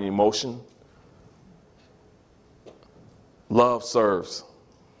it's not an emotion? Love serves.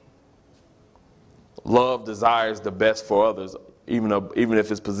 Love desires the best for others, even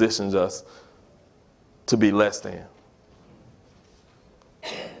if it positions us to be less than.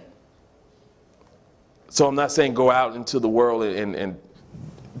 So I'm not saying go out into the world and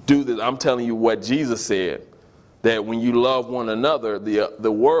do this. I'm telling you what Jesus said, that when you love one another,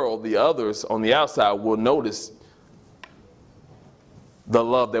 the world, the others on the outside will notice the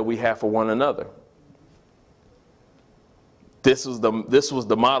love that we have for one another. This was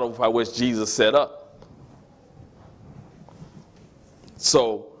the model by which Jesus set up.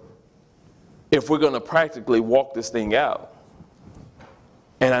 So if we're going to practically walk this thing out,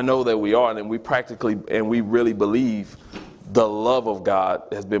 and I know that we are, and we really believe the love of God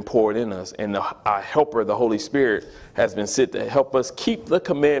has been poured in us, and our helper, the Holy Spirit, has been sent to help us keep the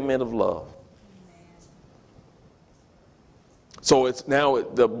commandment of love. So it's now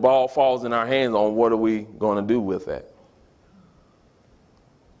the ball falls in our hands on what are we going to do with that?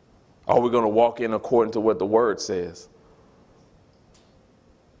 Are we going to walk in according to what the word says?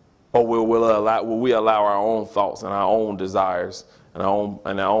 Or will we allow our own thoughts and our own desires and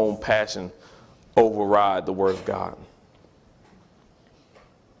our own passion override the word of God?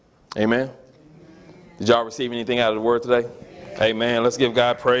 Amen. Did y'all receive anything out of the word today? Amen. Let's give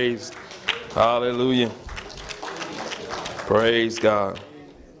God praise. Hallelujah. Praise God.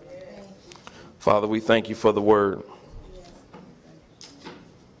 Father, we thank you for the word.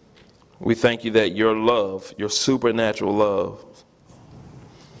 We thank you that your love, your supernatural love,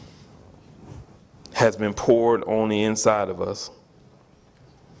 has been poured on the inside of us.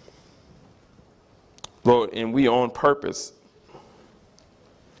 Lord, and we on purpose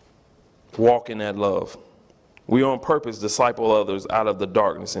walk in that love. We on purpose disciple others out of the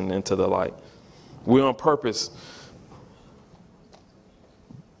darkness and into the light. We on purpose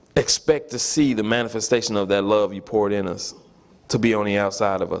expect to see the manifestation of that love you poured in us to be on the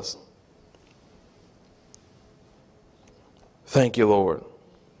outside of us. Thank you, Lord.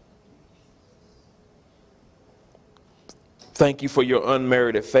 Thank you for your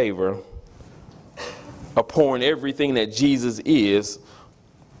unmerited favor of pouring everything that Jesus is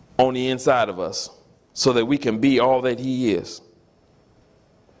on the inside of us so that we can be all that he is.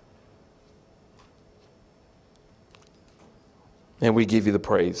 And we give you the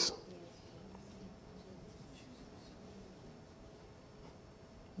praise.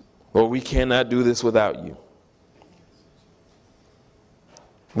 Lord, we cannot do this without you.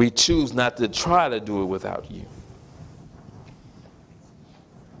 We choose not to try to do it without you.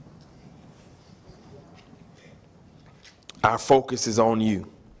 Our focus is on you.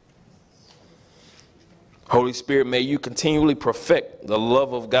 Holy Spirit, may you continually perfect the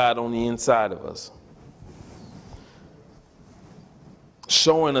love of God on the inside of us,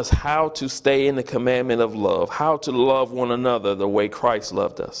 showing us how to stay in the commandment of love, how to love one another the way Christ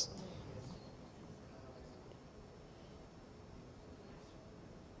loved us.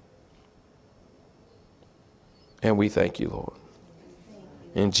 And we thank you, Lord.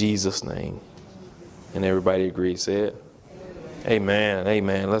 In Jesus' name. And everybody agrees, say it. Amen.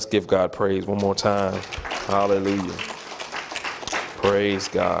 Amen. Let's give God praise one more time. Hallelujah. Praise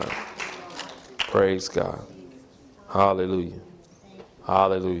God. Praise God. Hallelujah.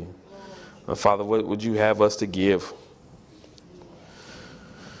 Hallelujah. Father, what would you have us to give?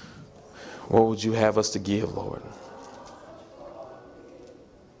 What would you have us to give, Lord?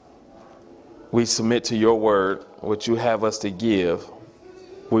 We submit to your word. What you have us to give,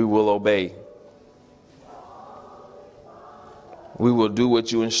 we will obey. We will do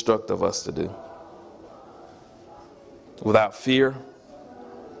what you instruct of us to do. Without fear,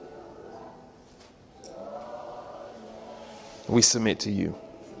 we submit to you.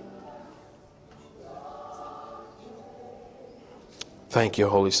 Thank you,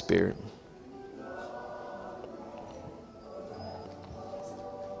 Holy Spirit.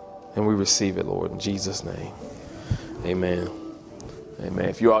 And we receive it, Lord, in Jesus' name. Amen. Amen.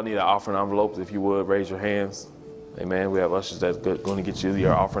 If you all need an offering envelopes, if you would, raise your hands. Amen. We have ushers that's going to get you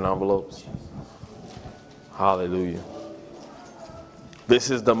your offering envelopes. Hallelujah. This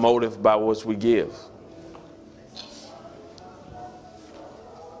is the motive by which we give.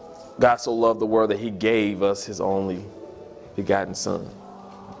 God so loved the world that he gave us his only begotten Son.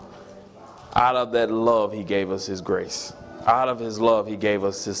 Out of that love, he gave us his grace. Out of his love, he gave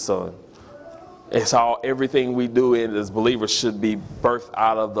us his Son. It's all, everything we do as believers should be birthed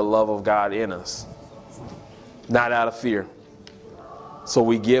out of the love of God in us, not out of fear. So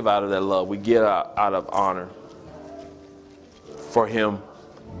we give out of that love. We give out of honor for him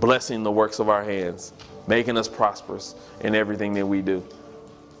blessing the works of our hands, making us prosperous in everything that we do,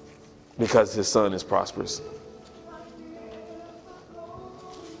 because his Son is prosperous.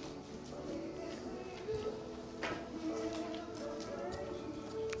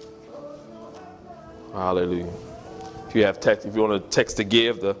 Hallelujah. If you have text, if you want to text to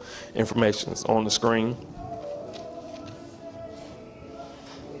give, the information is on the screen.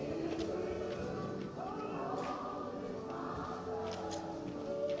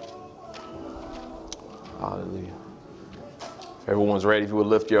 Hallelujah. If everyone's ready, if you would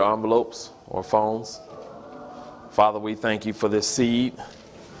lift your envelopes or phones. Father, we thank you for this seed.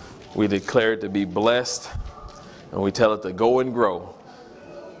 We declare it to be blessed, and we tell it to go and grow.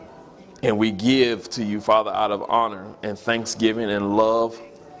 And we give to you, Father, out of honor and thanksgiving and love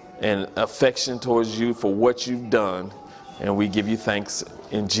and affection towards you for what you've done. And we give you thanks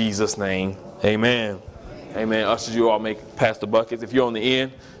in Jesus' name. Amen. Amen. Ushers, you all pass the buckets. If you're on the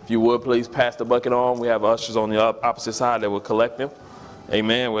end, if you would, please pass the bucket on. We have ushers on the opposite side that will collect them.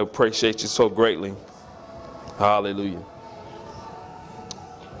 Amen. We appreciate you so greatly. Hallelujah.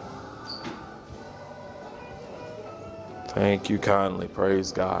 Thank you kindly.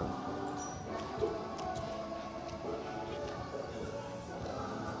 Praise God.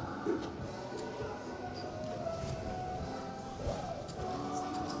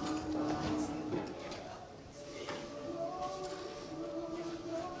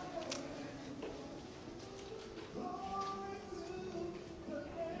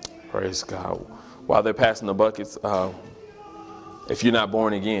 Praise God. While they're passing the buckets, if you're not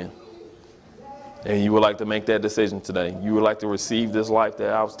born again and you would like to make that decision today, you would like to receive this life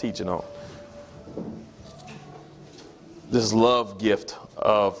that I was teaching on, this love gift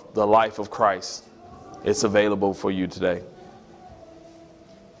of the life of Christ, it's available for you today.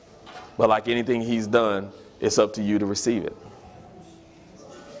 But like anything he's done, it's up to you to receive it.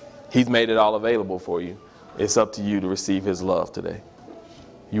 He's made it all available for you. It's up to you to receive his love today.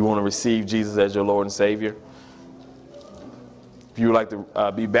 You want to receive Jesus as your Lord and Savior? If you would like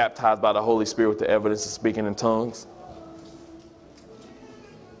to be baptized by the Holy Spirit with the evidence of speaking in tongues.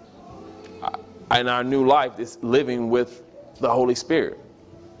 And our new life is living with the Holy Spirit.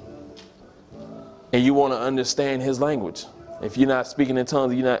 And you want to understand his language. If you're not speaking in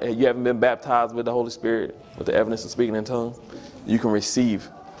tongues, you haven't been baptized with the Holy Spirit, with the evidence of speaking in tongues, you can receive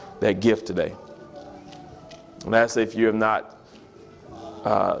that gift today. And that's if you have not,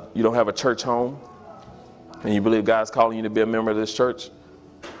 you don't have a church home, and you believe God's calling you to be a member of this church.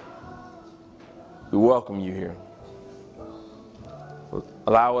 We welcome you here.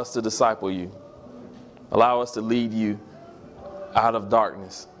 Allow us to disciple you. Allow us to lead you out of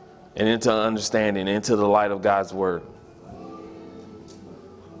darkness and into understanding, into the light of God's word.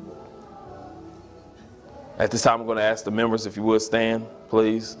 At this time, I'm going to ask the members if you would stand,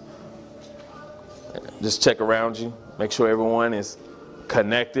 please. Just check around you. Make sure everyone is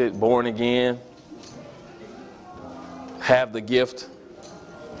connected, born again, have the gift.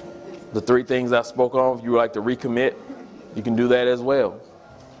 The 3 things I spoke on, if you would like to recommit, you can do that as well.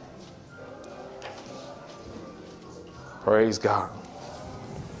 Praise God.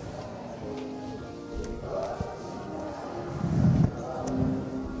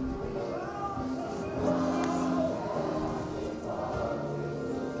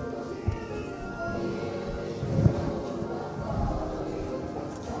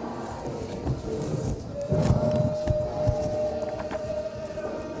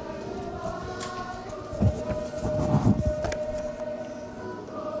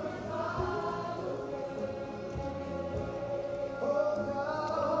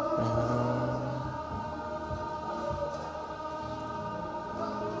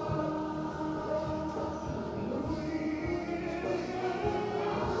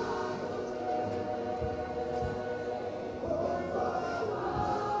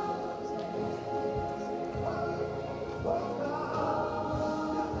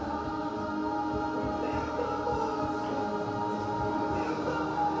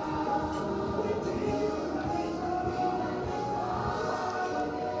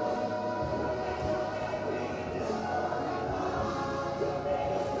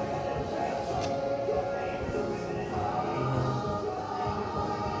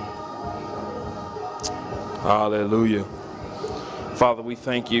 Hallelujah. Father, we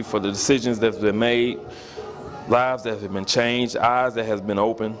thank you for the decisions that have been made, lives that have been changed, eyes that have been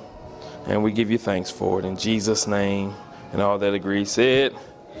opened, and we give you thanks for it. In Jesus' name, and all that agree said,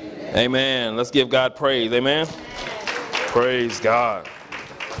 amen. Let's give God praise. Amen. Praise God.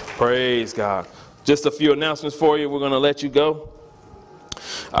 Praise God. Just a few announcements for you. We're going to let you go.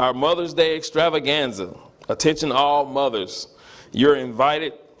 Our Mother's Day extravaganza. Attention all mothers. You're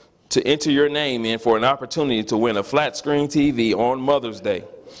invited to enter your name in for an opportunity to win a flat screen TV on Mother's Day.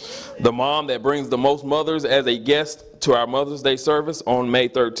 The mom that brings the most mothers as a guest to our Mother's Day service on May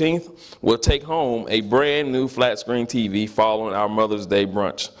 13th will take home a brand new flat screen TV following our Mother's Day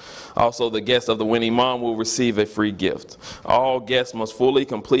brunch. Also, the guest of the winning mom will receive a free gift. All guests must fully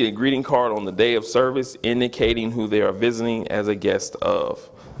complete a greeting card on the day of service indicating who they are visiting as a guest of.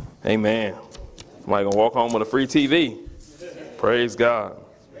 Amen. Somebody gonna walk home with a free TV. Praise God.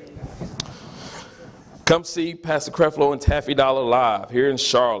 Come see Pastor Creflo and Taffy Dollar live here in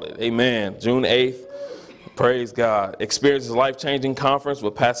Charlotte. Amen. June 8th. Praise God. Experience a life-changing conference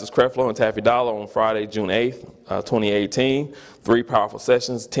with Pastors Creflo and Taffy Dollar on Friday, June 8th, 2018. 3 powerful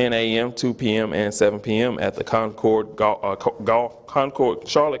sessions, 10 a.m., 2 p.m., and 7 p.m. at the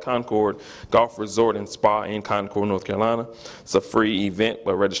Charlotte Concord Golf Resort and Spa in Concord, North Carolina. It's a free event,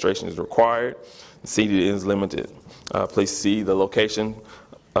 but registration is required. The seating is limited. Please see the location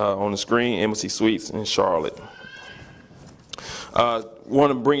on the screen, Embassy Suites in Charlotte.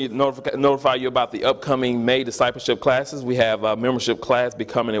 Want to notify you about the upcoming May discipleship classes. We have a membership class,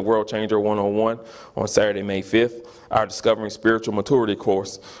 Becoming a World Changer 101, on Saturday, May 5th. Our Discovering Spiritual Maturity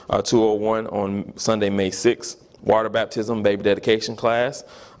course, 201, on Sunday, May 6th. Water Baptism Baby Dedication class,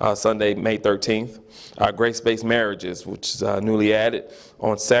 Sunday, May 13th. Our Grace-Based Marriages, which is newly added,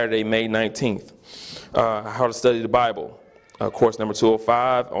 on Saturday, May 19th. How to Study the Bible, course number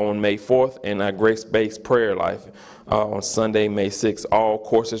 205 on May 4th, and our Grace-Based Prayer Life on Sunday, May 6th. All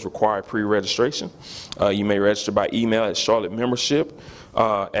courses require pre-registration. You may register by email at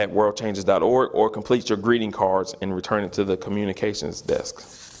charlottemembership@worldchangers.org or complete your greeting cards and return it to the communications desk.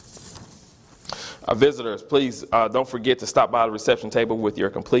 Visitors, please don't forget to stop by the reception table with your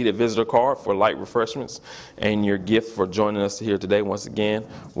completed visitor card for light refreshments and your gift for joining us here today. Once again,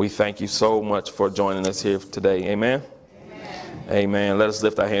 we thank you so much for joining us here today. Amen? Amen. Amen. Let us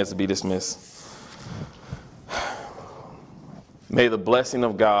lift our hands to be dismissed. May the blessing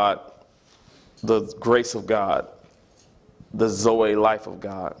of God, the grace of God, the Zoe life of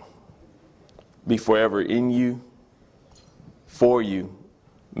God be forever in you, for you.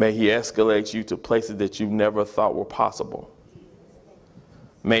 May he escalate you to places that you never thought were possible.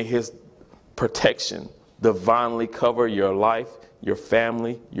 May his protection divinely cover your life, your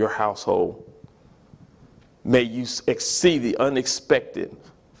family, your household. May you exceed the unexpected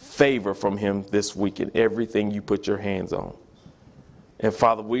favor from him this week in everything you put your hands on. And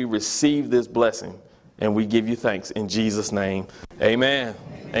Father, we receive this blessing and we give you thanks in Jesus' name. Amen.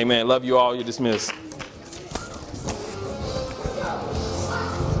 Amen. Love you all. You're dismissed.